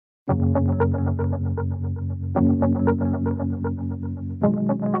Hello,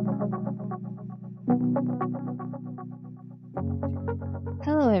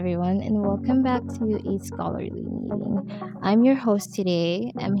 everyone, and welcome back to A Scholarly Meeting. I'm your host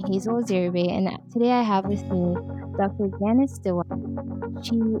today. I'm Hazel Zerbe, and today I have with me Dr. Janice De-Whyte.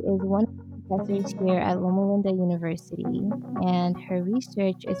 She is one of the professors here at Loma Linda University, and her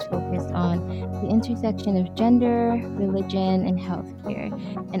research is focused on the intersection of gender, religion, and healthcare,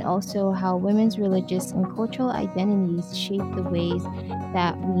 and also how women's religious and cultural identities shape the ways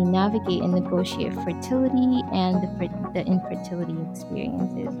that we navigate and negotiate fertility and the infertility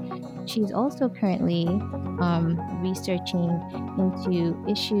experiences. She's also currently researching into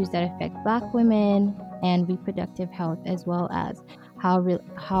issues that affect Black women and reproductive health, as well as how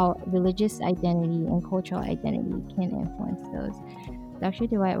religious identity and cultural identity can influence those. Dr.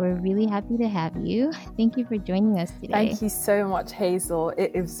 Dwight, we're really happy to have you. Thank you for joining us today. Thank you so much, Hazel.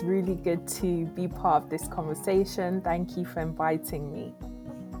 It is really good to be part of this conversation. Thank you for inviting me.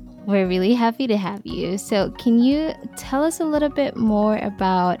 We're really happy to have you. So, can you tell us a little bit more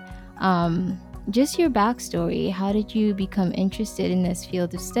about just your backstory? How did you become interested in this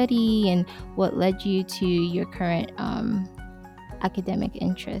field of study, and what led you to your current academic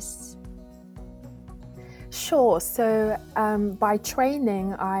interests? Sure. So, by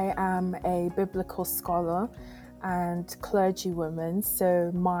training, I am a biblical scholar and clergywoman.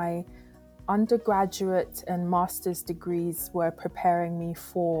 So, my undergraduate and master's degrees were preparing me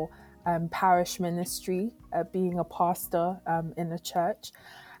for parish ministry, being a pastor in a church.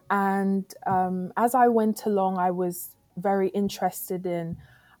 And as I went along, I was very interested in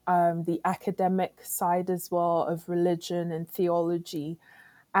the academic side as well of religion and theology.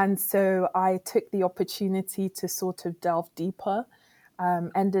 And so I took the opportunity to sort of delve deeper,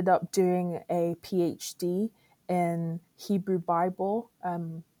 ended up doing a PhD in Hebrew Bible,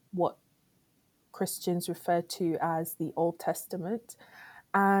 what Christians refer to as the Old Testament.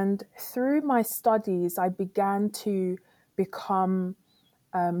 And through my studies, I began to become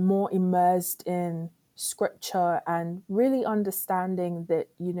more immersed in scripture and really understanding that,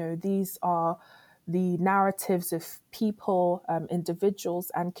 these are the narratives of people,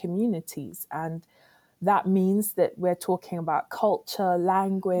 individuals, and communities. And that means that we're talking about culture,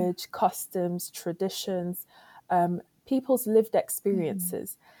 language, customs, traditions, people's lived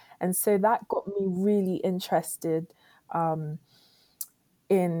experiences. And so that got me really interested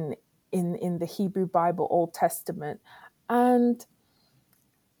in the Hebrew Bible, Old Testament. And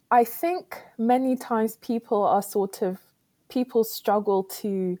I think many times people struggle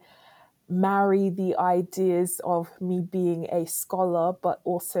to marry the ideas of me being a scholar, but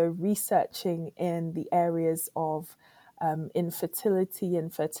also researching in the areas of infertility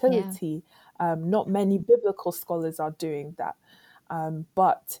and fertility. Not many biblical scholars are doing that.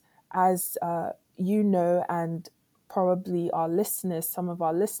 But as you know, and probably some of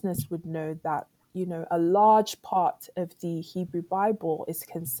our listeners would know that, a large part of the Hebrew Bible is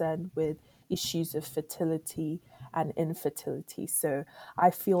concerned with issues of fertility and infertility. So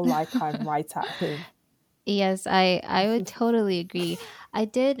I feel like I'm right at home. Yes, I would totally agree. I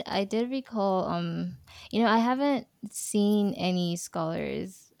did recall I haven't seen any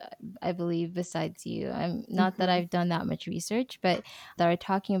scholars, I believe, besides you. I'm not that Mhm. I've done that much research, but that are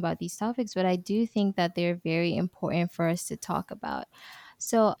talking about these topics, but I do think that they're very important for us to talk about.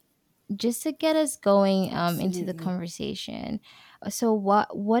 So, just to get us going into the Absolutely. conversation, so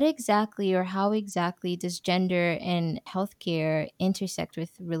what exactly, or how exactly, does gender and healthcare intersect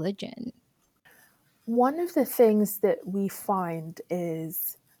with religion? One of the things that we find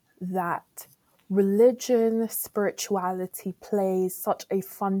is that religion, spirituality plays such a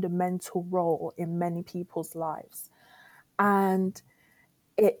fundamental role in many people's lives. And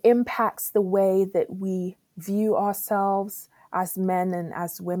it impacts the way that we view ourselves as men and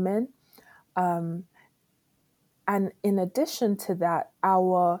as women. And in addition to that,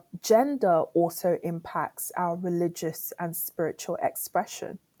 our gender also impacts our religious and spiritual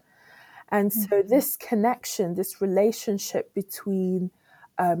expression. And so, this connection, this relationship between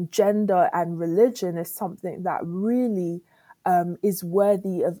gender and religion is something that really is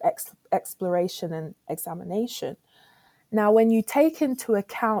worthy of exploration and examination. Now, when you take into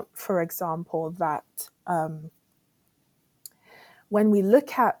account, for example, that when we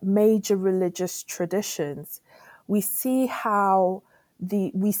look at major religious traditions, we see how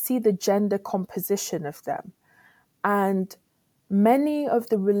we see the gender composition of them. And many of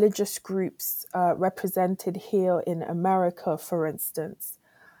the religious groups represented here in America, for instance,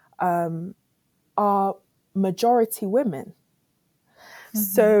 are majority women. Mhm.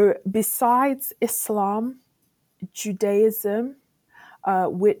 So, besides Islam, Judaism,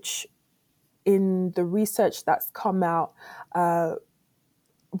 which in the research that's come out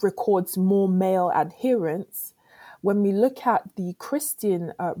records more male adherents. When we look at the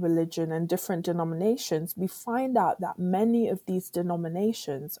Christian religion and different denominations, we find out that many of these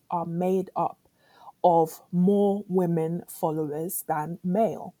denominations are made up of more women followers than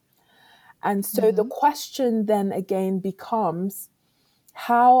male. And so the Mm-hmm. question then again becomes,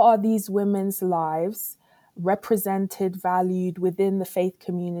 how are these women's lives represented, valued within the faith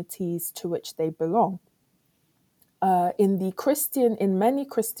communities to which they belong? In many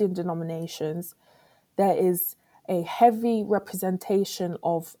Christian denominations, there is a heavy representation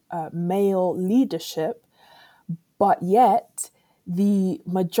of male leadership, but yet the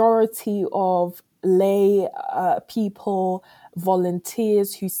majority of lay people,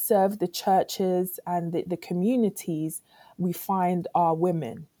 volunteers who serve the churches and the communities we find are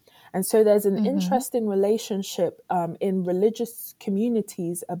women. And so there's an Mm-hmm. interesting relationship in religious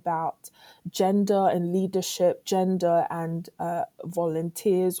communities about gender and leadership, gender and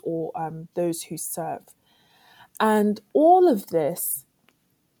volunteers or those who serve. And all of this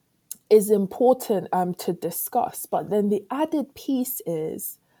is important to discuss. But then the added piece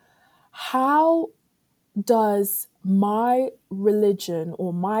is, how does my religion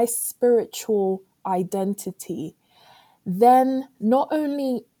or my spiritual identity then not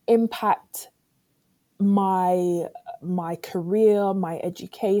only impact my my career, my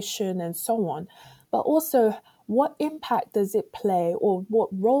education, and so on, but also what impact does it play or what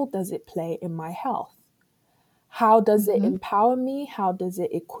role does it play in my health? How does it Mm-hmm. empower me? How does it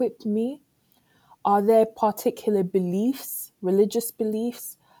equip me? Are there particular beliefs, religious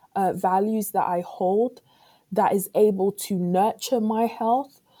beliefs, values that I hold that is able to nurture my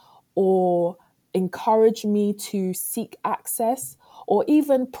health or encourage me to seek access or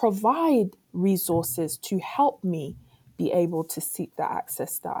even provide resources to help me be able to seek the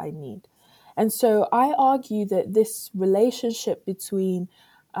access that I need? And so I argue that this relationship between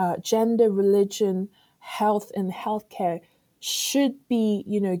gender, religion, health, and healthcare should be,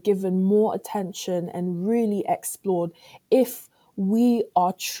 given more attention and really explored if we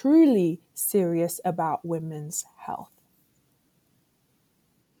are truly serious about women's health.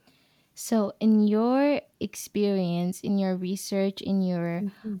 So, in your experience, in your research, in your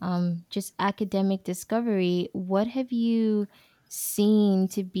Mhm. just academic discovery, what have you seen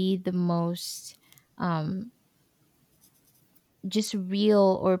to be the most um, just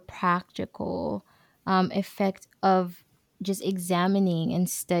real or practical effect of just examining and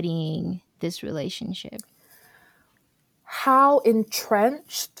studying this relationship? How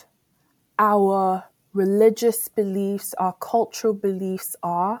entrenched our religious beliefs, our cultural beliefs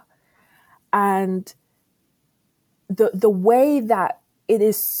are, and the way that it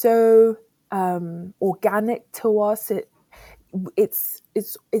is so organic to us.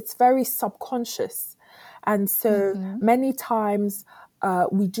 It's very subconscious, and so Mm-hmm. many times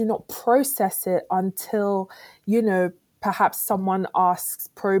we do not process it until, perhaps someone asks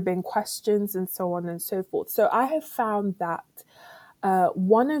probing questions and so on and so forth. So I have found that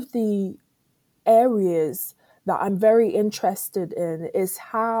one of the areas that I'm very interested in is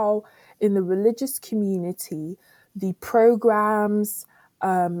how, in the religious community, the programs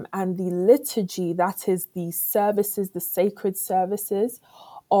and the liturgy, that is, the services, the sacred services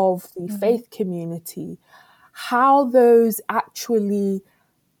of the Mm-hmm. faith community, how those actually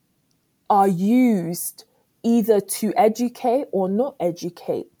are used either to educate or not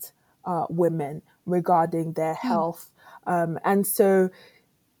educate women regarding their health. And so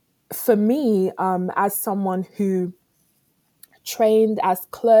for me, as someone who trained as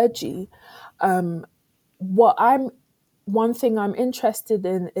clergy, what I'm one thing I'm interested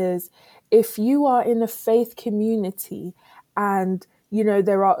in is, if you are in a faith community and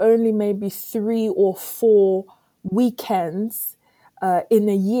there are only maybe 3 or 4 weekends in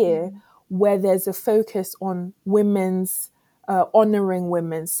a year Mm-hmm. where there's a focus on women's honoring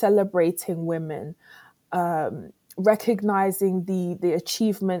women, celebrating women, recognizing the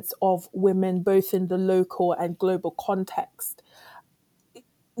achievements of women both in the local and global context,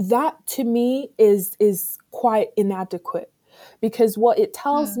 that to me is quite inadequate, because what it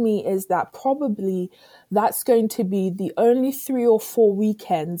tells Mm-hmm. me is that probably that's going to be the only 3 or 4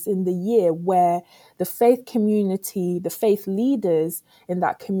 weekends in the year where the faith community, the faith leaders in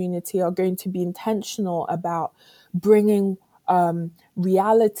that community are going to be intentional about bringing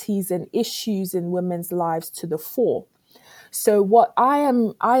realities and issues in women's lives to the fore. So what I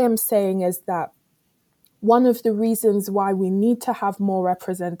am saying is that one of the reasons why we need to have more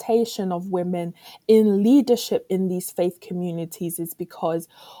representation of women in leadership in these faith communities is because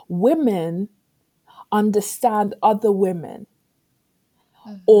women understand other women.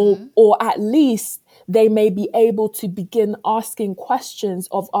 Mm-hmm. or at least they may be able to begin asking questions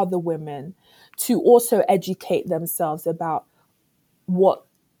of other women to also educate themselves about what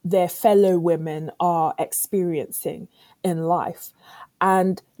their fellow women are experiencing in life.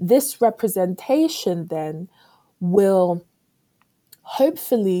 And this representation then will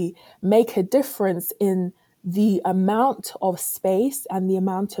hopefully make a difference in the amount of space and the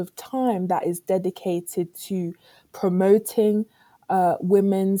amount of time that is dedicated to promoting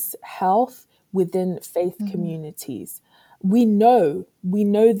women's health within faith Mm-hmm. communities. We know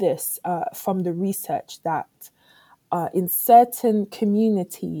this from the research that in certain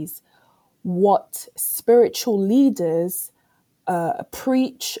communities, what spiritual leaders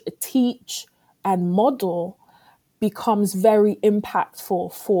preach, teach, and model becomes very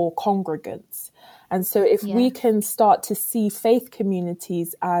impactful for congregants. And so, if we Yeah. can start to see faith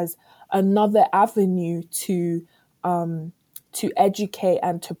communities as another avenue to educate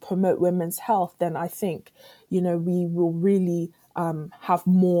and to promote women's health, then I think we will really have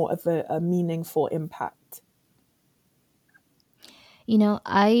more of a meaningful impact.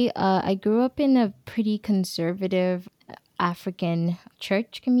 I grew up in a pretty conservative African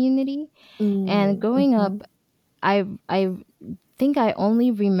church community, and Mm, growing mhm, up, I think I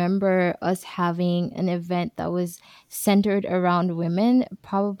only remember us having an event that was centered around women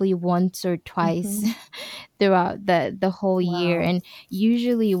probably once or twice mhm. throughout the whole year. Wow. And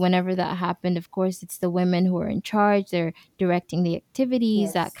usually whenever that happened, of course, it's the women who are in charge, they're directing the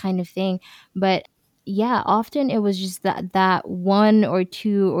activities, that Yes. kind of thing. But yeah, often it was just that one or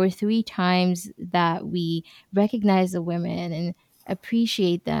two or three times that we recognize the women and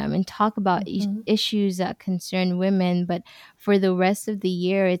appreciate them and talk about Mhm, issues that concern women. But for the rest of the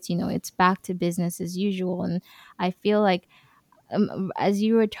year, it's back to business as usual. And I feel like, as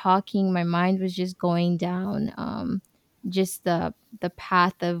you were talking, my mind was just going down, just the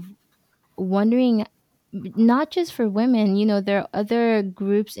path of wondering, not just for women. There are other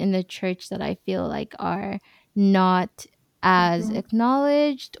groups in the church that I feel like are not as mhm.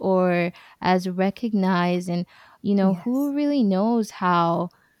 acknowledged or as recognized. And Yes. who really knows how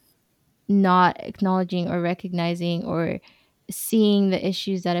not acknowledging or recognizing or seeing the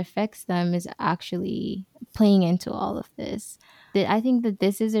issues that affects them is actually playing into all of this. I think that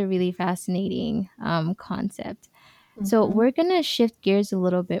this is a really fascinating concept. So Mhm, we're gonna shift gears a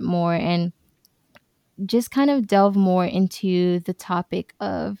little bit more and just kind of delve more into the topic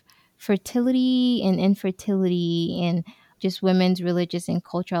of fertility and infertility and just women's religious and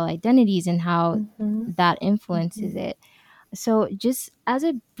cultural identities and how mhm, that influences mhm. it. So just as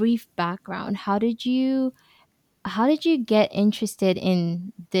a brief background, how did you get interested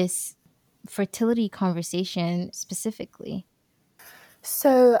in this fertility conversation specifically?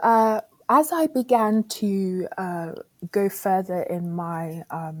 So, as I began to go further in my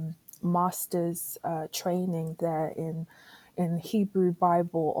master's training there in Hebrew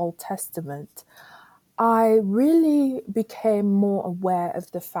Bible Old Testament, I really became more aware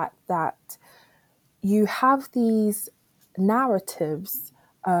of the fact that you have these narratives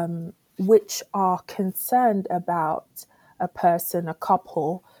which are concerned about a person, a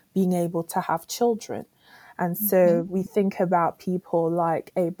couple, being able to have children. And Mm-hmm. so we think about people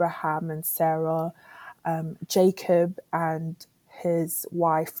like Abraham and Sarah, Jacob and his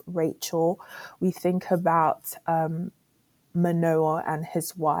wife Rachel. We think about Manoah and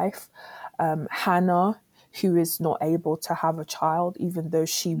his wife, Hannah, who is not able to have a child, even though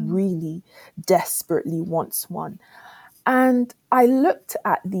she really desperately wants one. And I looked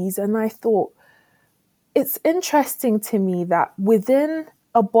at these and I thought, it's interesting to me that within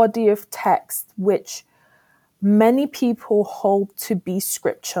a body of text which many people hold to be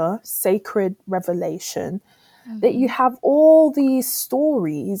scripture, sacred revelation, that you Mm-hmm. have all these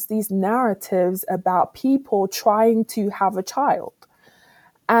stories, these narratives about people trying to have a child.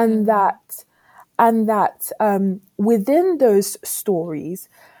 And Mm-hmm. within those stories,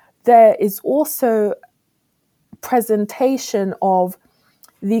 there is also presentation of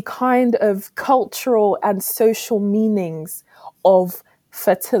the kind of cultural and social meanings of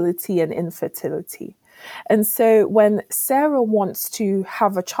fertility and infertility. And so when Sarah wants to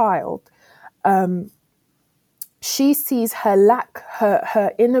have a child, she sees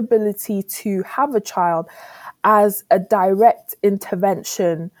her inability to have a child as a direct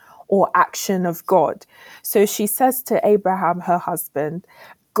intervention or action of God. So she says to Abraham, her husband,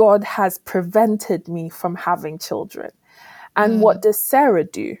 God has prevented me from having children. And what Mm. does Sarah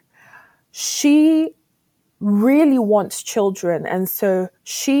do? She really wants children. And so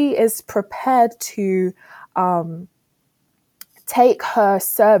she is prepared to take her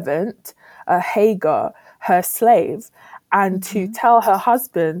servant, Hagar, her slave, and to Mhm. tell her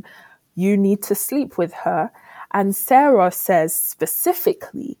husband, you need to sleep with her. And Sarah says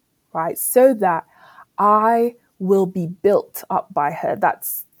specifically, right, so that I will be built up by her.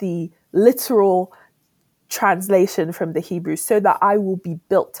 That's the literal translation from the Hebrew, so that I will be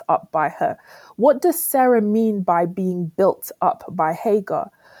built up by her. What does Sarah mean by being built up by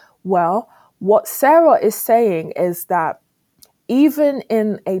Hagar? Well, what Sarah is saying is that even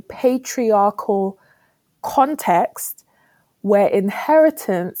in a patriarchal context where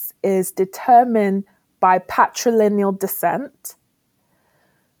inheritance is determined by patrilineal descent,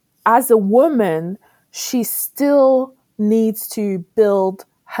 as a woman, she still needs to build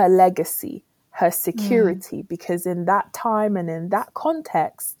her legacy, her Mm. security, because in that time and in that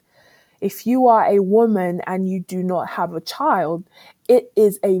context, if you are a woman and you do not have a child, it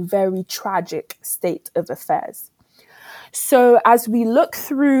is a very tragic state of affairs. So, as we look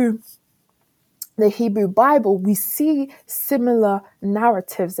through the Hebrew Bible, we see similar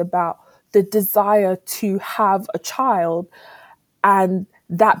narratives about the desire to have a child and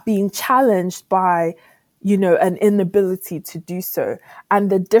that being challenged by, an inability to do so, and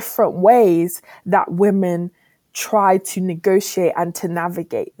the different ways that women try to negotiate and to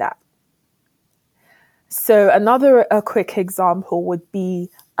navigate that. So another a quick example would be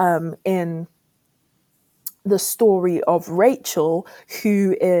in the story of Rachel,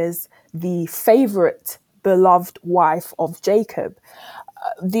 who is the favorite beloved wife of Jacob.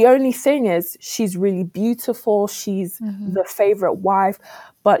 The only thing is, she's really beautiful, she's Mhm. the favorite wife,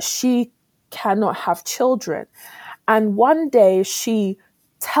 but she cannot have children. And one day she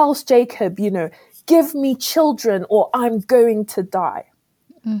tells Jacob, give me children or I'm going to die.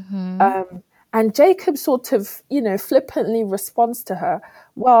 Mhm. Um, and Jacob sort of, flippantly responds to her,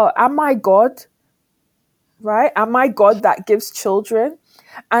 well, am I God? Right? Am I God that gives children?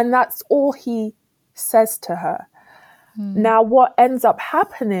 And that's all he says to her. Mm. Now, what ends up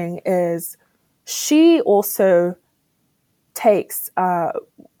happening is she also takes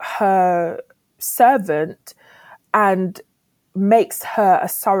her servant and makes her a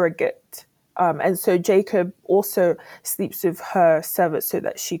surrogate. And so Jacob also sleeps with her servant so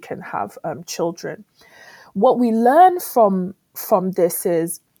that she can have children. What we learn from this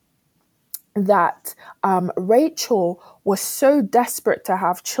is that Rachel was so desperate to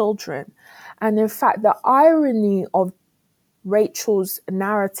have children. And in fact, the irony of Rachel's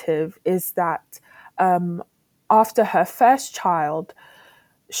narrative is that after her first child,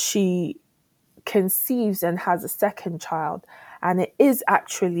 she conceives and has a second child. And it is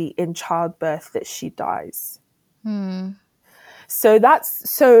actually in childbirth that she dies. Mm. So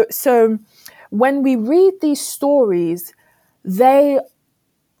so when we read these stories, they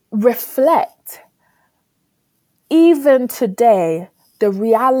reflect even today the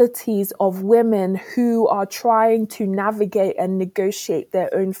realities of women who are trying to navigate and negotiate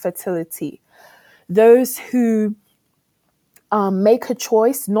their own fertility. Those who make a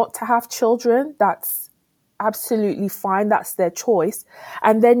choice not to have children, that's absolutely fine, that's their choice.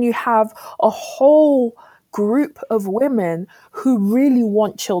 And then you have a whole group of women who really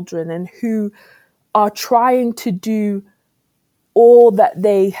want children and who are trying to do all that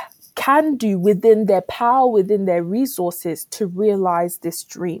they can do within their power, within their resources to realize this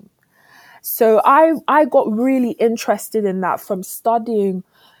dream. So I got really interested in that from studying,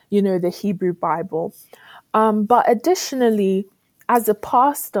 the Hebrew Bible. But additionally, as a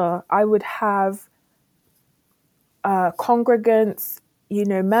pastor, I would have congregants,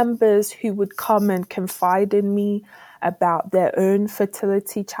 members who would come and confide in me about their own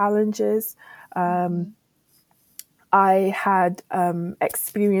fertility challenges. Mhm. I had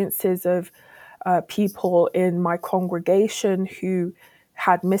experiences of people in my congregation who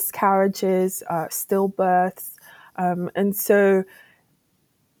had miscarriages, stillbirths. And so,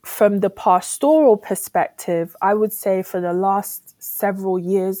 from the pastoral perspective, I would say for the last several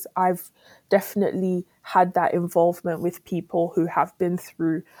years, I've definitely had that involvement with people who have been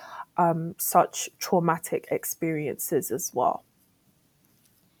through such traumatic experiences as well.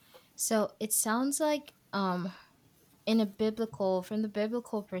 So it sounds like in a biblical from the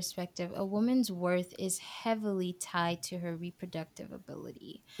biblical perspective, a woman's worth is heavily tied to her reproductive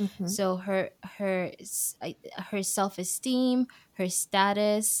ability. Hmm. So her self-esteem, her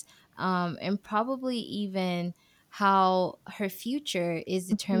status, and probably even how her future is Hmm.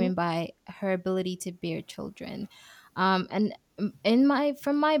 determined by her ability to bear children. And in my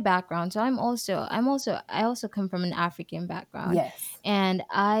from my background, so I also come from an African background, Yes. and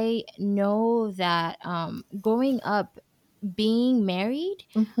I know that growing up, being married,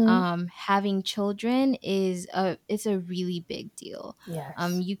 Hmm. having children is a it's a really big deal. Yes.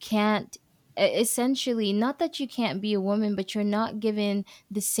 You can't essentially, not that you can't be a woman, but you're not given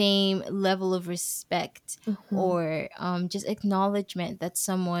the same level of respect Mhm. or just acknowledgement that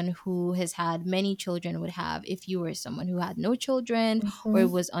someone who has had many children would have if you were someone who had no children or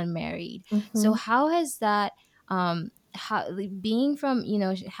Mhm. was unmarried. So Mhm. how has that how, like, being from,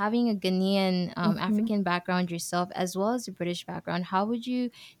 having a Ghanaian Mhm. African background yourself as well as a British background, how would you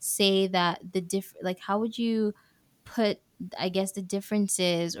say that like how would you put, I guess, the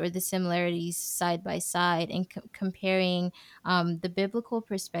differences or the similarities side by side, and comparing the biblical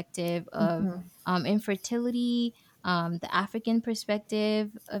perspective of Mhm. infertility, the African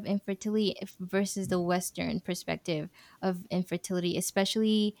perspective of infertility versus the Western perspective of infertility,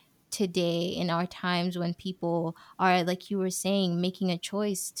 especially today in our times when people are, like you were saying, making a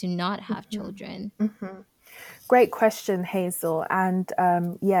choice to not have Mhm. children. Mhm. Great question, Hazel. And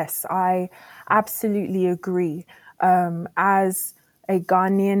yes, I absolutely agree. As a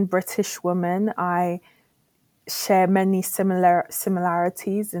Ghanaian British woman, I share many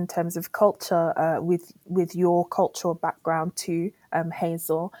similarities in terms of culture with your cultural background too,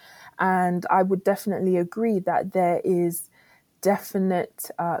 Hazel. And I would definitely agree that there is definite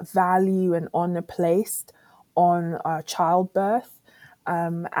value and honor placed on childbirth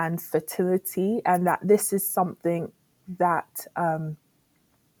and fertility, and that this is something that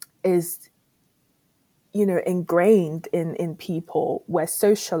is, ingrained in people. We're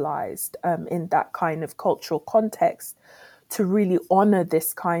socialized in that kind of cultural context to really honor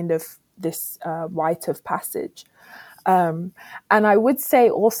this rite of passage. And I would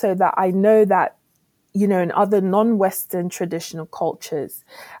say also that I know that, in other non-Western traditional cultures,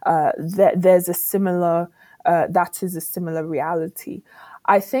 there's a similar, that is a similar reality.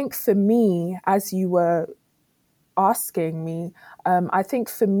 I think for me, as you were asking me, I think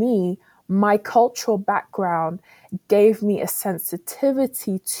for me, my cultural background gave me a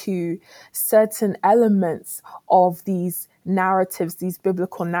sensitivity to certain elements of these narratives, these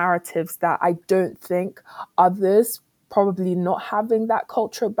biblical narratives that I don't think others, probably not having that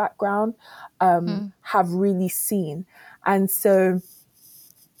cultural background, Mm, have really seen. And so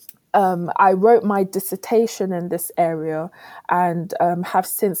I wrote my dissertation in this area and have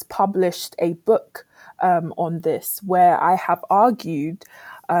since published a book on this, where I have argued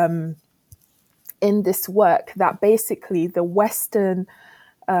in this work that basically the Western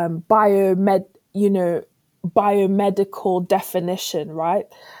biomed, you know, biomedical definition, right?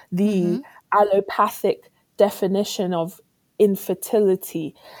 The mm-hmm. allopathic definition of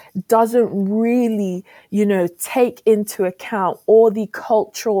infertility doesn't really, take into account all the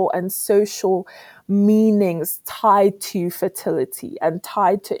cultural and social meanings tied to fertility and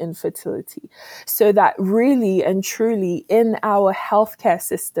tied to infertility. So that really and truly in our healthcare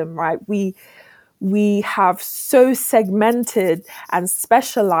system, right, we have so segmented and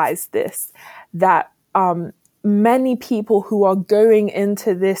specialized this that many people who are going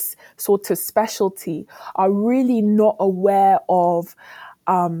into this sort of specialty are really not aware of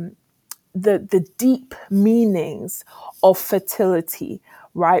the deep meanings of fertility,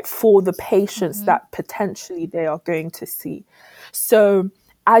 right, for the patients Mm-hmm. that potentially they are going to see. So,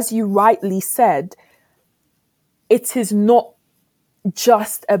 as you rightly said, it is not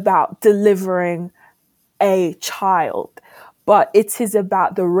just about delivering a child, but it is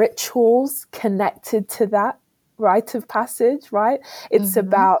about the rituals connected to that rite of passage, right? It's Mm-hmm.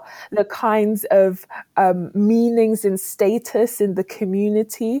 about the kinds of meanings and status in the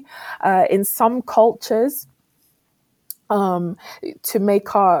community. In some cultures, um, to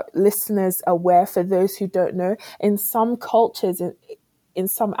make our listeners aware, for those who don't know, in some cultures, in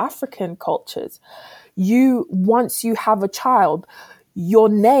some African cultures, once you have a child, your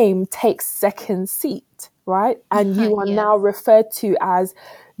name takes second seat, right? And you are Yes. now referred to as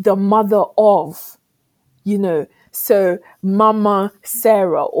the mother of, so Mama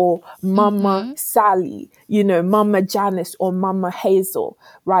Sarah or Mama Mm-hmm. Sally, Mama Janice or Mama Hazel,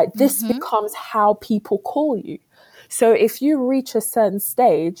 right? This Mm-hmm. becomes how people call you. So if you reach a certain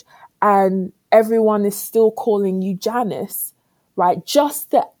stage and everyone is still calling you Janice, right?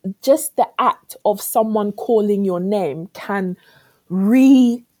 Just the act of someone calling your name can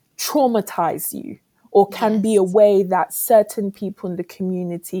re-traumatize you, or can be a Yes. way that certain people in the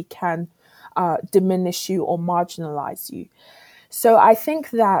community can diminish you or marginalize you. So I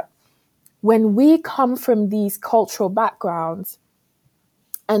think that when we come from these cultural backgrounds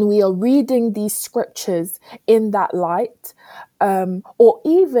and we are reading these scriptures in that light, or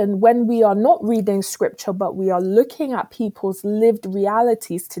even when we are not reading scripture, but we are looking at people's lived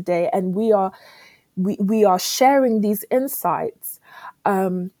realities today, and we are sharing these insights,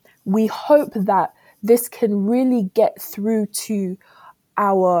 we hope that this can really get through to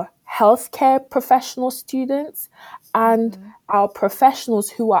our healthcare professional students and Mhm. our professionals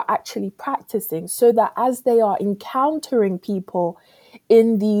who are actually practicing, so that as they are encountering people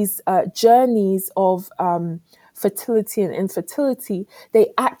in these journeys of fertility and infertility,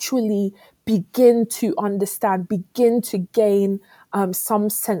 they actually begin to understand, begin to gain some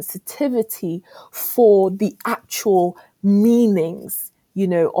sensitivity for the actual meanings,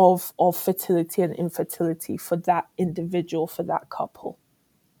 of fertility and infertility for that individual, for that couple.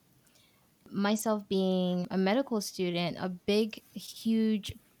 Myself being a medical student, a big,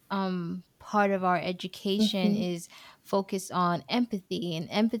 huge part of our education Mm-hmm. is focused on empathy and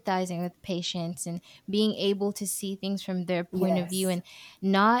empathizing with patients and being able to see things from their point of view. Yes. And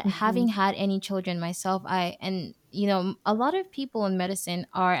not Mm-hmm. having had any children myself, a lot of people in medicine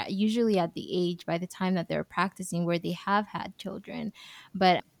are usually at the age by the time that they're practicing where they have had children.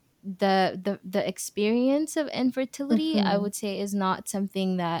 But the experience of infertility, I Mm-hmm. would say, is not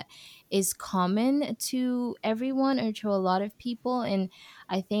something that is common to everyone or to a lot of people. And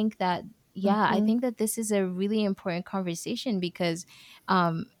I think that, yeah, I Mm-hmm. think that this is a really important conversation because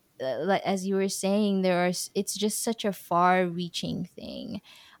um like as you were saying, it's just such a far reaching thing.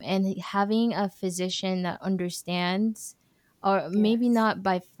 And having a physician that understands, or maybe Yes. not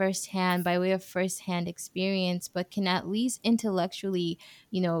by way of first hand experience, but can at least intellectually,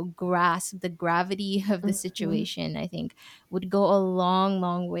 grasp the gravity of the Mm-hmm. situation, I think would go a long,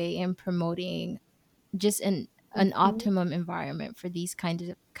 long way in promoting just an Mm-hmm. optimum environment for these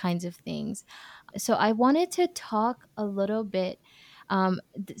kinds of things. So I wanted to talk a little bit.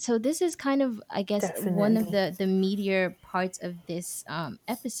 So this is kind of, I guess, one of Definitely. the meatier parts of this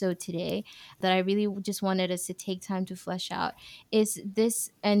episode today that I really just wanted us to take time to flesh out. Is this,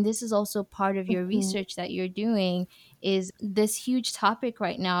 and this is also part of your Mm-hmm. research that you're doing, is this huge topic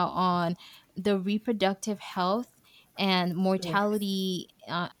right now on the reproductive health and Yes. mortality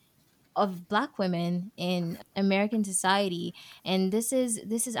of Black women in American society. And this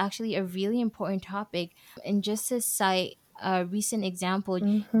is actually a really important topic. And just to cite a recent example,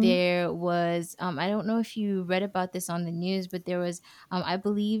 Mm-hmm. there was, I don't know if you read about this on the news, but there was, I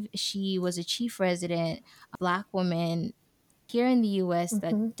believe she was a chief resident, Black woman here in the US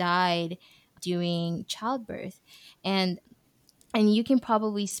that Mm-hmm. died doing childbirth. And you can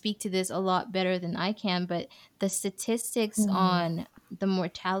probably speak to this a lot better than I can, but the statistics Mm. on the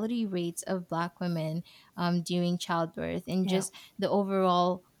mortality rates of Black women during childbirth, and Yeah. just the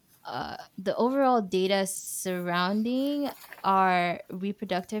overall data surrounding our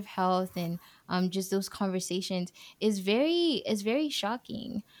reproductive health, and just those conversations is very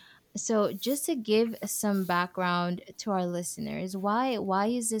shocking. So just to give some background to our listeners, why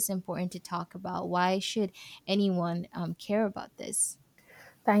is this important to talk about? Why should anyone care about this?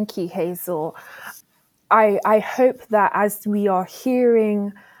 Thank you, Hazel. I hope that as we are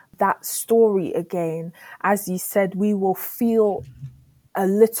hearing that story again, as you said, we will feel a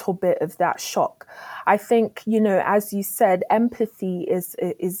little bit of that shock. I think, as you said, empathy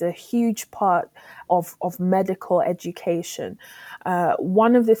is a huge part of medical education.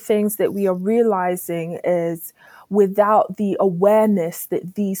 One of the things that we are realizing is without the awareness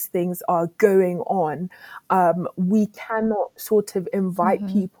that these things are going on, we cannot sort of invite Mm-hmm.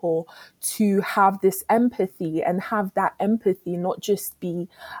 people to have this empathy, and have that empathy not just be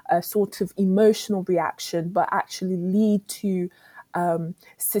a sort of emotional reaction, but actually lead to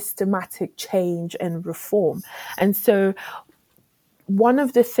systematic change and reform. And so, one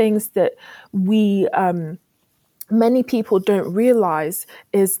of the things that we many people don't realize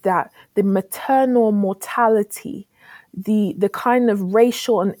is that the maternal mortality, the kind of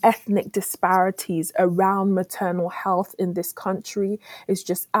racial and ethnic disparities around maternal health in this country is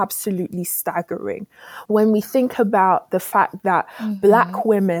just absolutely staggering. When we think about the fact that Mm-hmm. Black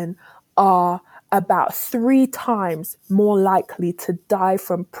women are about 3 times more likely to die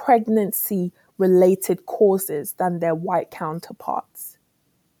from pregnancy related causes than their white counterparts.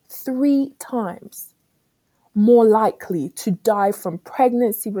 3 times more likely to die from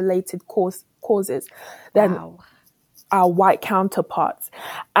pregnancy related causes than Wow. our white counterparts.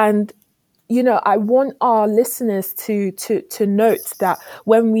 And I want our listeners to note that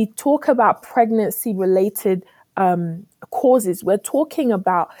when we talk about pregnancy related causes, we're talking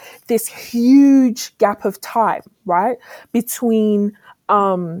about this huge gap of time, right? Between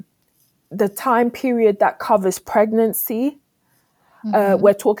the time period that covers pregnancy, Mm-hmm.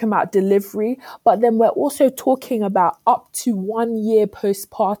 we're talking about delivery, but then we're also talking about up to 1 year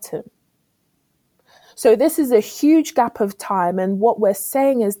postpartum. So this is a huge gap of time. And what we're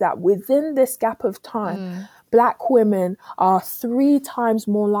saying is that within this gap of time, Mm. Black women are 3 times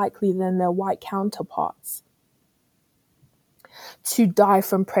more likely than their white counterparts. to die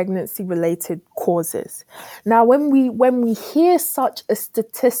from pregnancy-related causes. Now, when we hear such a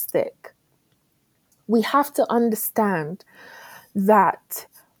statistic, we have to understand that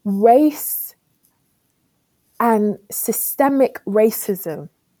race and systemic racism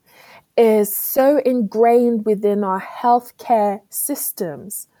is so ingrained within our healthcare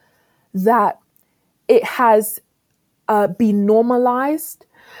systems that it has been normalized,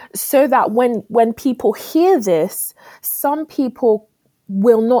 so that when people hear this, some people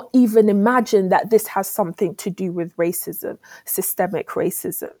will not even imagine that this has something to do with racism, systemic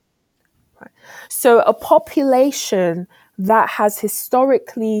racism. Right? So a population that has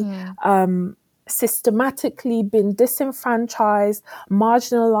historically systematically been disenfranchised,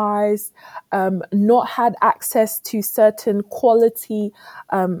 marginalized, not had access to certain quality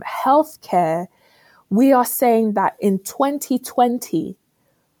healthcare, we are saying that in 2020,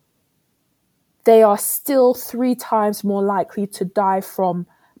 they are still 3 times more likely to die from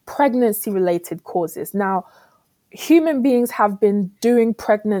pregnancy-related causes. Now, human beings have been doing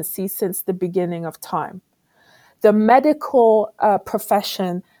pregnancy since the beginning of time. The medical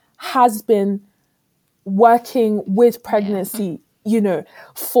profession has been working with pregnancy,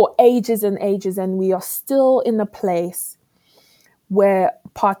 for ages and ages, and we are still in a place where a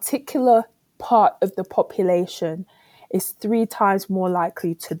particular part of the population is 3 times more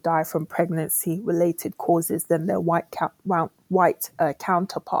likely to die from pregnancy-related causes than their white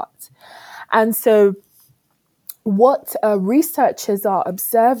counterparts. And so what researchers are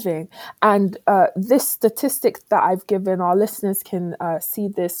observing, and this statistic that I've given, our listeners can see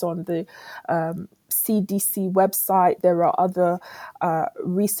this on the CDC website. There are other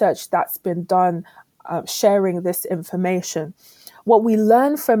research that's been done sharing this information. What we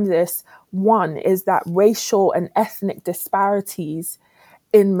learn from this, one, is that racial and ethnic disparities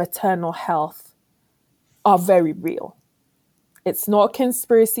in maternal health are very real. It's not a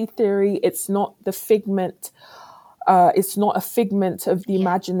conspiracy theory. It's not a figment of the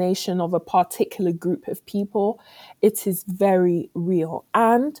imagination of a particular group of people. It is very real.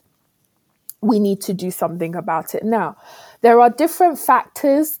 And we need to do something about it. Now, there are different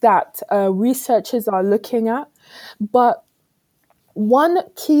factors that researchers are looking at, but one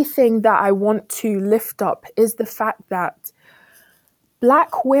key thing that I want to lift up is the fact that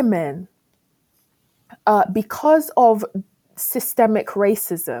Black women, because of systemic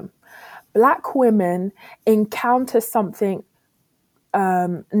racism, Black women encounter something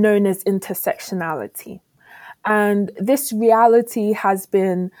known as intersectionality. And this reality has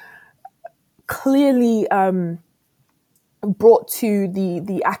been clearly brought to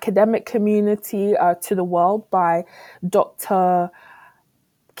the academic community, to the world, by Dr.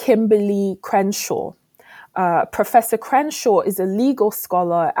 Kimberly Crenshaw. Professor Crenshaw is a legal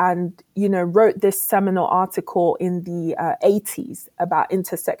scholar and, wrote this seminal article in the 80s about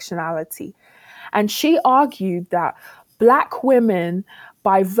intersectionality. And she argued that Black women,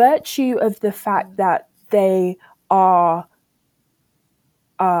 by virtue of the fact that they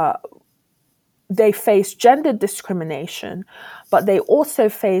face gender discrimination, but they also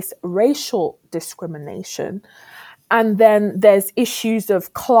face racial discrimination. And then there's issues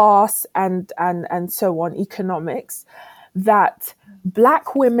of class and so on, economics, that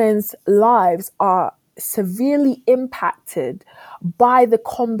Black women's lives are severely impacted by the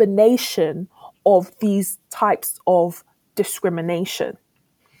combination of these types of discrimination.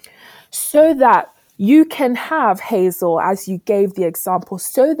 So that you can have, Hazel, as you gave the example,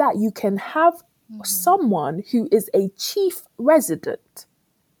 so that you can have someone who is a chief resident,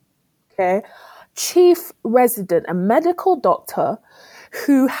 okay? Chief resident, a medical doctor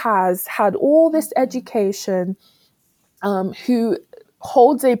who has had all this education, who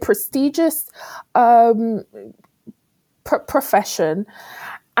holds a prestigious profession,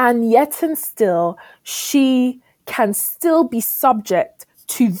 and yet and still, she can still be subject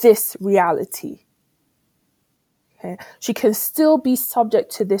to this reality. Okay? She can still be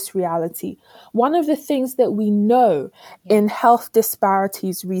subject to this reality. One of the things that we know in health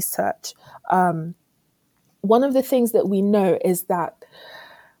disparities research, one of the things that we know is that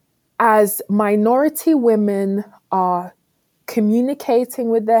as minority women are communicating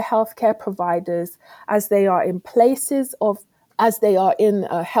with their healthcare providers, as they are in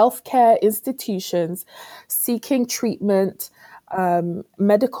healthcare institutions seeking treatment,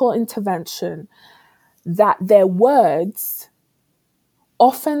 medical intervention, that their words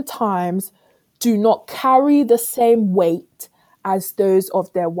oftentimes do not carry the same weight as those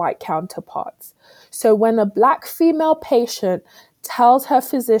of their white counterparts. So when a Black female patient tells her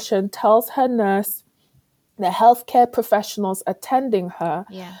physician, tells her nurse, the healthcare professionals attending her,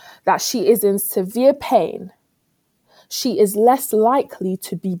 that she is in severe pain, she is less likely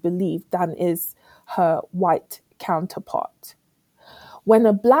to be believed than is her white counterpart. When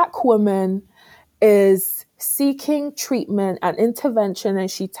a Black woman is seeking treatment and intervention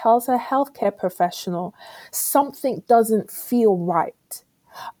and she tells her healthcare professional, something doesn't feel right,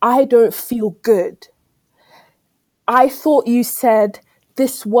 I don't feel good, I thought you said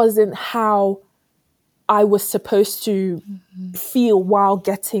this wasn't how I was supposed to Mhm. feel while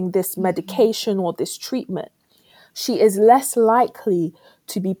getting this Mhm. medication or this treatment, she is less likely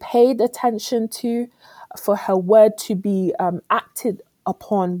to be paid attention to, for her word to be acted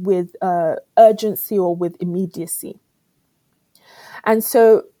upon with urgency or with immediacy. And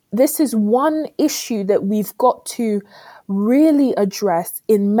so, this is one issue that we've got to really address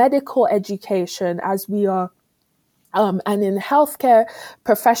in medical education as we are and in healthcare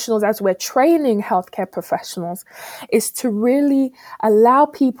professionals, as we're training healthcare professionals, is to really allow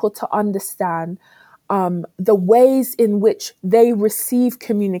people to understand the ways in which they receive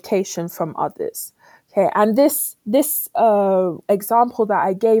communication from others. Okay, and this example that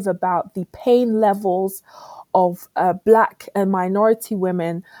I gave about the pain levels of Black and minority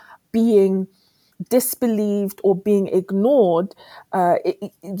women being disbelieved or being ignored,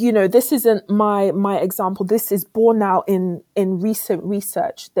 this isn't my example. This is borne out in recent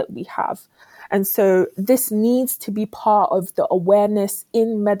research that we have, and so this needs to be part of the awareness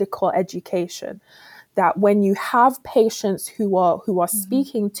in medical education, that when you have patients who are Mhm.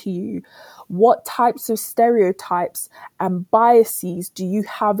 speaking to you, what types of stereotypes and biases do you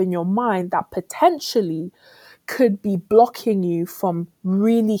have in your mind that potentially could be blocking you from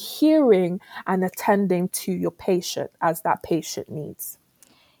really hearing and attending to your patient as that patient needs.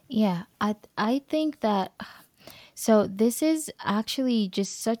 Yeah, I think that so this is actually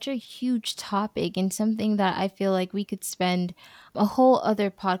just such a huge topic and something that I feel like we could spend a whole other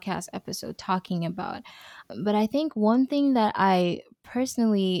podcast episode talking about. But I think one thing that I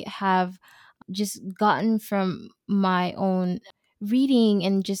personally have just gotten from my own reading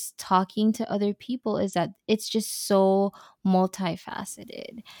and just talking to other people is that it's just so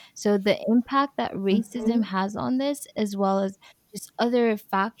multifaceted. So the impact that racism Mm-hmm. has on this, as well as just other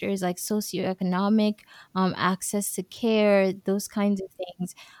factors like socioeconomic, access to care, those kinds of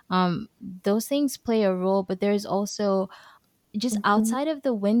things, those things play a role. But there's also just Mm-hmm. outside of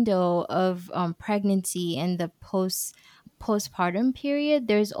the window of pregnancy and the postpartum period,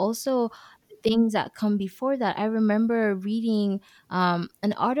 there's also things that come before that. I remember reading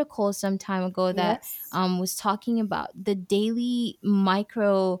an article some time ago that Yes. was talking about the daily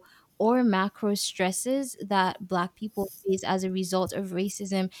micro or macro stresses that Black people face as a result of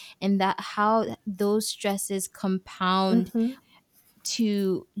racism, and that how those stresses compound Mm-hmm.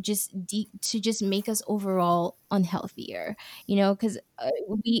 to just make us overall unhealthier, because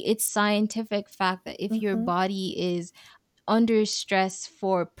we it's scientific fact that if your Mm-hmm. body is under stress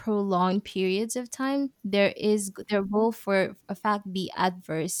for prolonged periods of time, there will for a fact be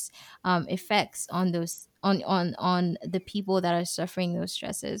adverse effects on those on the people that are suffering those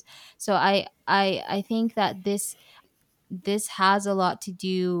stresses. So I think that this has a lot to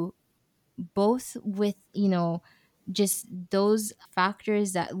do both with just those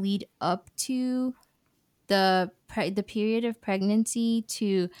factors that lead up to the period of pregnancy,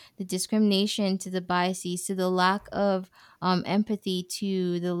 to the discrimination, to the biases, to the lack of empathy,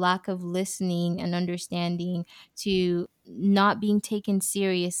 to the lack of listening and understanding, to not being taken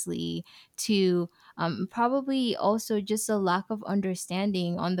seriously, to probably also just a lack of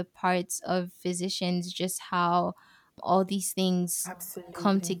understanding on the parts of physicians, just how all these things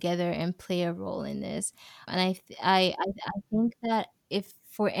come Absolutely. together and play a role in this. And I think that if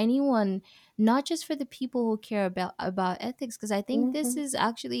for anyone, not just for the people who care about ethics, because I think this Mm-hmm. is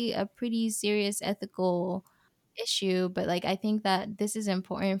actually a pretty serious ethical issue, but like I think that this is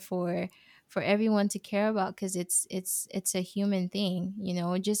important for everyone to care about, because it's a human thing,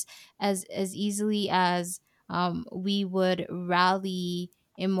 just as easily as we would rally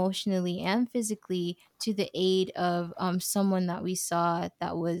emotionally and physically to the aid of someone that we saw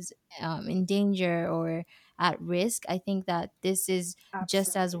that was in danger or at risk. I think that this is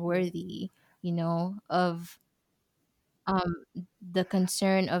just as Absolutely. worthy, of um the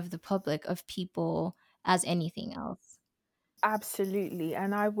concern of the public, of people, as anything else. Absolutely.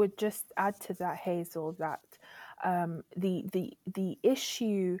 And I would just add to that, Hazel, that the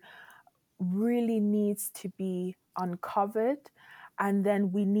issue really needs to be uncovered, and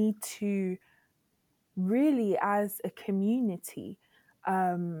then we need to really, as a community,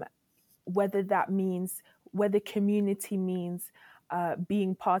 um, whether that means, whether community means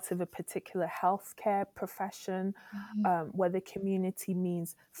being part of a particular healthcare profession, Mhm. whether community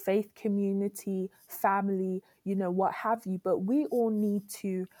means faith community, family, what have you. But we all need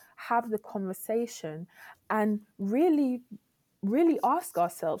to have the conversation and really, really ask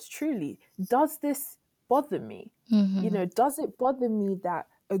ourselves truly, does this bother me? Mhm. Does it bother me that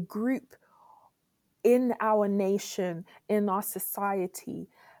a group in our nation, in our society,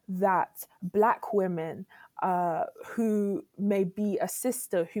 that Black women who may be a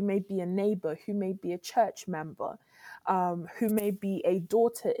sister, who may be a neighbor, who may be a church member, who may be a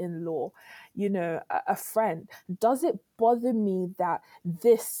daughter-in-law, a friend, does it bother me that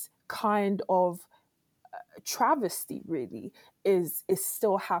this kind of travesty really is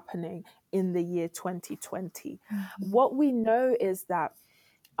still happening in the year 2020? Mhm. What we know is that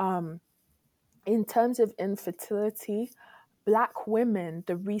in terms of infertility, Black women,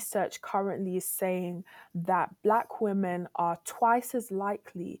 the research currently is saying that Black women are twice as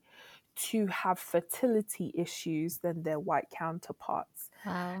likely to have fertility issues than their white counterparts.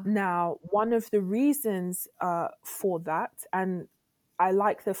 Wow. Now, one of the reasons for that, and I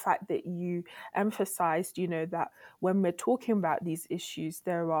like the fact that you emphasized, that when we're talking about these issues,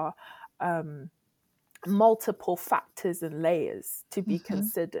 there are multiple factors and layers to be Mhm.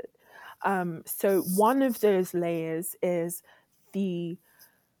 considered. So one of those layers is the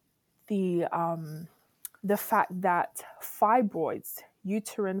the um, the fact that fibroids,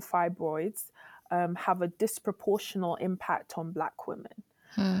 uterine fibroids, have a disproportional impact on Black women.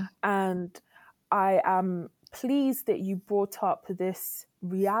 Hmm. And I am pleased that you brought up this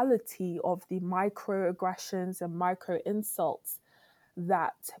reality of the microaggressions and micro insults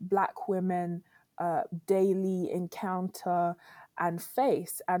that Black women daily encounter and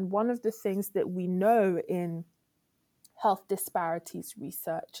face. And one of the things that we know in health disparities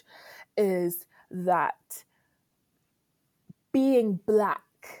research is that being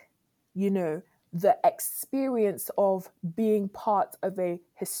Black, the experience of being part of a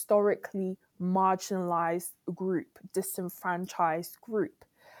historically marginalized group, disenfranchised group,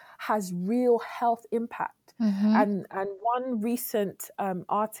 has real health impact. Mhm. And one recent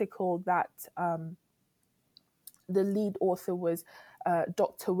article that the lead author was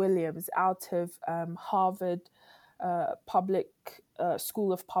Dr. Williams out of Harvard Public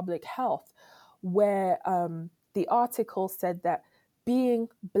School of Public Health, where the article said that being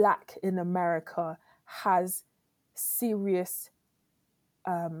Black in America has serious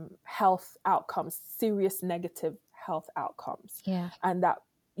health outcomes, serious negative health outcomes. Yeah. And that,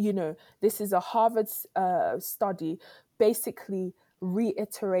 this is a Harvard study basically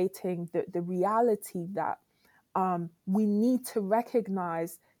reiterating the reality that we need to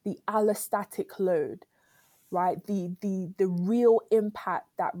recognize the allostatic load, right? The real impact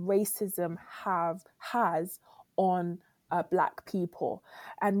that racism has on Black people.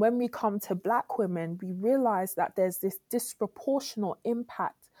 And when we come to Black women, we realize that there's this disproportional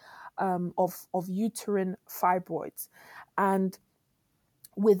impact of uterine fibroids. And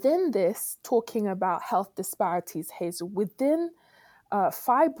within this, talking about health disparities, Hazel, within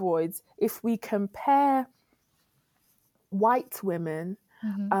fibroids, if we compare white women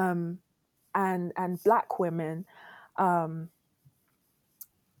Mhm. um, and Black women, um,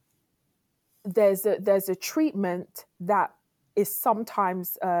 there's a treatment that is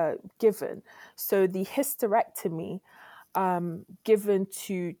sometimes given. So the hysterectomy given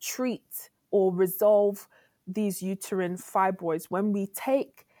to treat or resolve these uterine fibroids. When we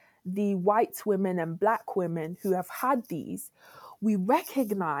take the white women and Black women who have had these, we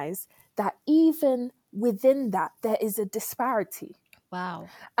recognize that even within that there is a disparity. Wow.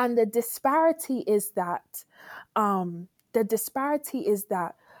 And the disparity is that um, the disparity is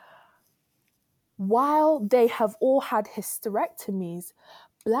that while they have all had hysterectomies,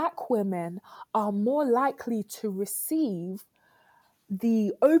 Black women are more likely to receive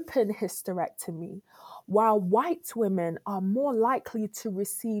the open hysterectomy, while white women are more likely to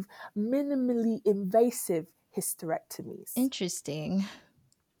receive minimally invasive hysterectomies. Interesting.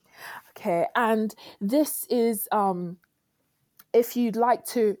 Okay, and this is if you'd like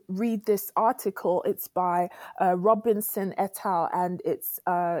to read this article, it's by Robinson et al. And it's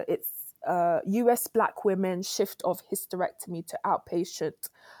U.S. Black women shift of hysterectomy to outpatient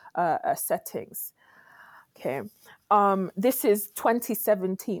settings. Okay, this is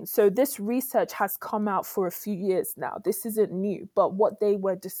 2017. So this research has come out for a few years now. This isn't new, but what they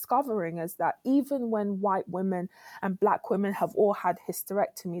were discovering is that even when white women and Black women have all had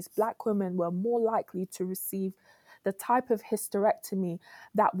hysterectomies, Black women were more likely to receive the type of hysterectomy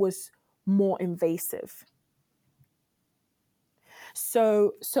that was more invasive.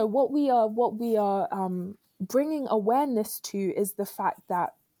 So what we are bringing awareness to is the fact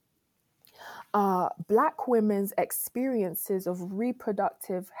that Black women's experiences of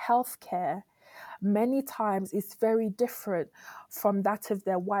reproductive health care many times is very different from that of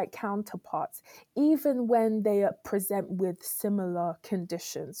their white counterparts, even when they present with similar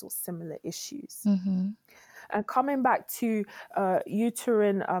conditions or similar issues. Mm-hmm. And coming back to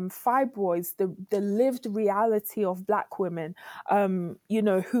uterine fibroids, the lived reality of Black women,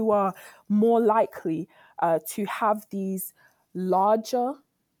 who are more likely to have these larger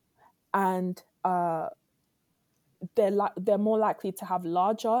and they're more likely to have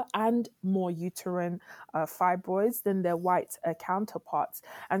larger and more uterine fibroids than their white counterparts.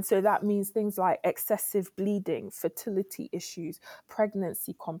 And so that means things like excessive bleeding, fertility issues,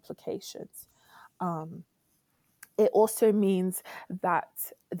 pregnancy complications. Um, it also means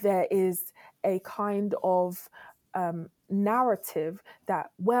that there is a kind of narrative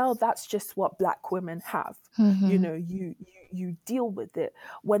that, well, that's just what Black women have. Mm-hmm. You deal with it,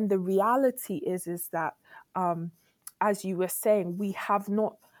 when the reality is that as you were saying, we have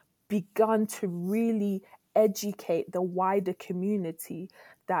not begun to really educate the wider community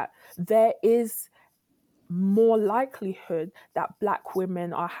that there is more likelihood that Black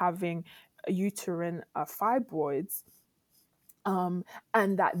women are having uterine fibroids,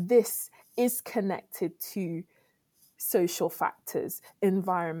 and that this is connected to social factors,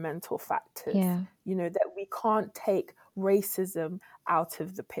 environmental factors, Yeah. that we can't take racism out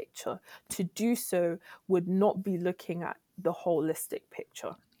of the picture. To do so would not be looking at the holistic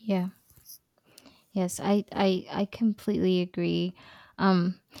picture. Yeah. Yes, I completely agree.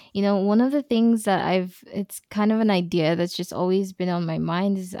 Um, one of the things that it's kind of an idea that's just always been on my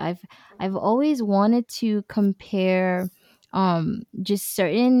mind is I've always wanted to compare just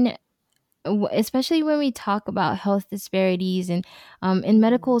certain especially when we talk about health disparities, and in Mm,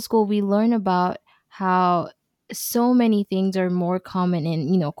 medical school we learn about how so many things are more common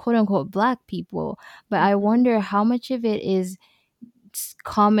in, quote unquote, black people, but I mhm, wonder how much of it is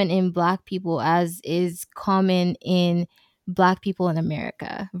common in black people as is common in black people in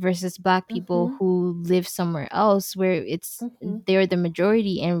America versus black people mhm, who live somewhere else where it's mhm, they're the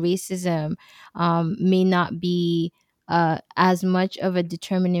majority, and racism may not be as much of a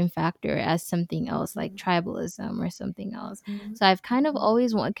determining factor as something else like mhm, tribalism or something else. mhm, So I've kind of mhm,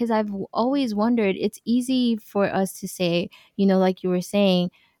 always because I've always wondered, it's easy for us to say, like you were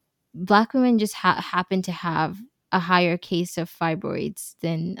saying, black women just happen to have a higher case of fibroids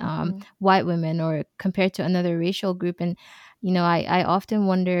than mhm, white women or compared to another racial group. And I often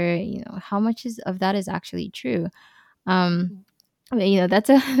wonder, how much of that is actually true. um mhm. but, that's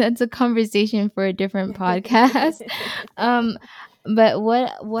a that's a conversation for a different podcast. um but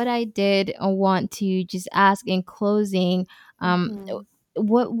what I did want to just ask in closing, Mhm,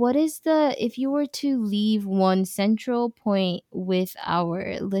 what is the, if you were to leave one central point with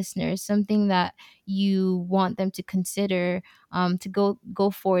our listeners, something that you want them to consider, to go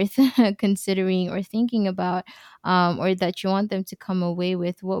forth considering or thinking about, or that you want them to come away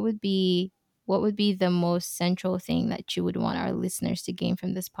with, what would be the most central thing that you would want our listeners to gain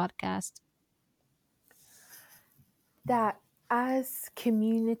from this podcast? that as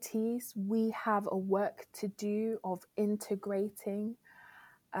communities, we have a work to do of integrating,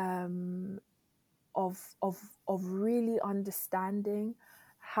 um, of really understanding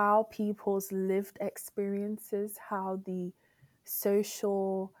how people's lived experiences, how the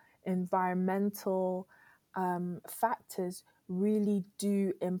social, environmental factors really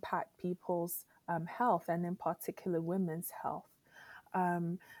do impact people's health, and in particular women's health.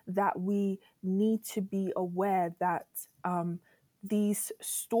 That we need to be aware that these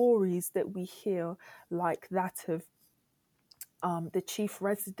stories that we hear, like that of the chief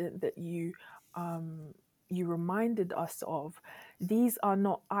resident that you reminded us of, these are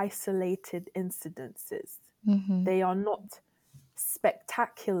not isolated incidences. Mm-hmm. They are not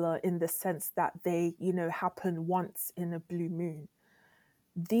spectacular in the sense that they, happen once in a blue moon.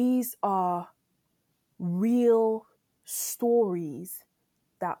 These are real stories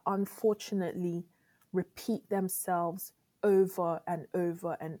that unfortunately repeat themselves over and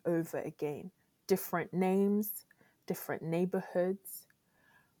over and over again. Different names, different neighborhoods,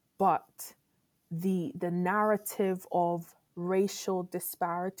 but the narrative of racial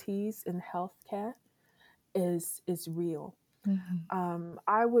disparities in healthcare is real. Mm-hmm.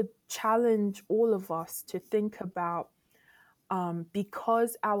 I would challenge all of us to think about,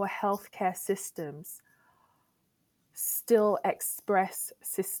 because our healthcare systems still express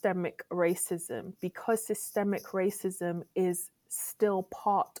systemic racism, because systemic racism is still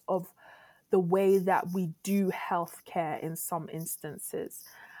part of the way that we do healthcare in some instances.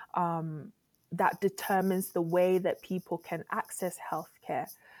 Um, that determines the way that people can access healthcare.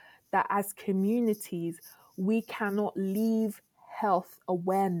 That as communities, we cannot leave health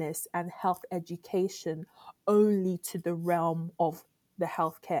awareness and health education only to the realm of the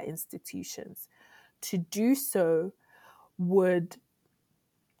healthcare institutions. To do so would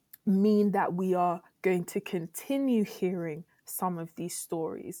mean that we are going to continue hearing some of these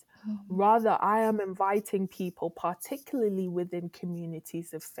stories. Mhm. Rather, I am inviting people, particularly within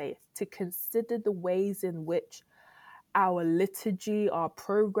communities of faith, to consider the ways in which our liturgy, our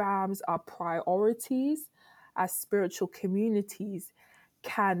programs, our priorities as spiritual communities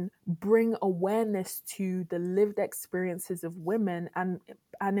can bring awareness to the lived experiences of women, and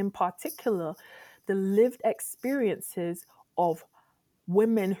in particular, the lived experiences of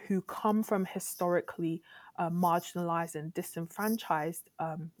women who come from historically marginalized and disenfranchised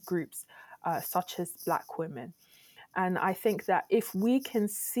groups, such as Black women. And I think that if we can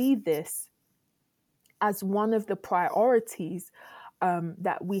see this as one of the priorities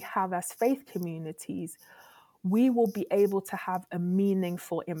that we have as faith communities, we will be able to have a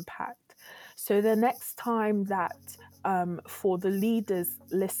meaningful impact. So the next time that, for the leaders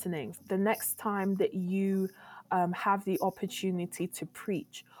listening, the next time that you have the opportunity to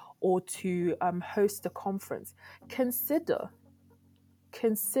preach or to host a conference, consider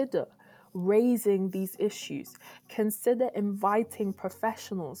raising these issues. Consider inviting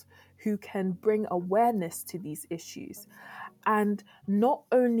professionals who can bring awareness to these issues. And not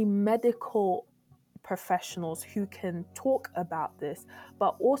only medical professionals who can talk about this,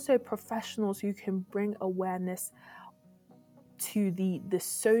 but also professionals who can bring awareness to the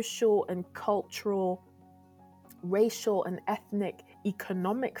social and cultural, racial and ethnic,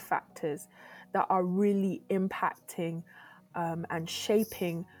 economic factors that are really impacting and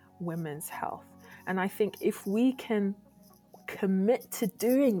shaping women's health. And I think if we can commit to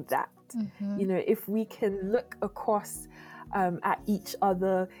doing that, Mhm. if we can look across at each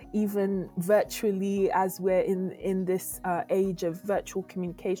other, even virtually, as we're in this age of virtual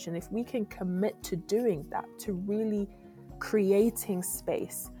communication, if we can commit to doing that, to really creating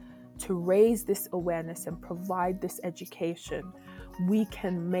space to raise this awareness and provide this education, we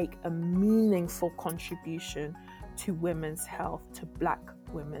can make a meaningful contribution to women's health, to Black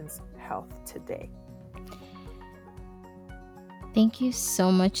women's health today. Thank you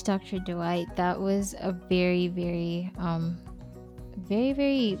so much, Dr. Dwight. That was a very, very,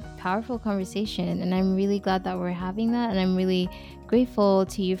 very powerful conversation. And I'm really glad that we're having that. And I'm really grateful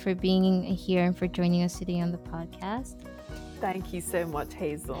to you for being here and for joining us today on the podcast. Thank you so much,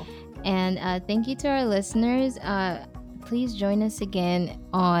 Hazel. And thank you to our listeners. Please join us again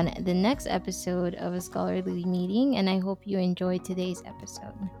on the next episode of A Scholarly Meeting. And I hope you enjoyed today's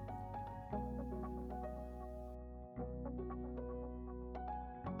episode.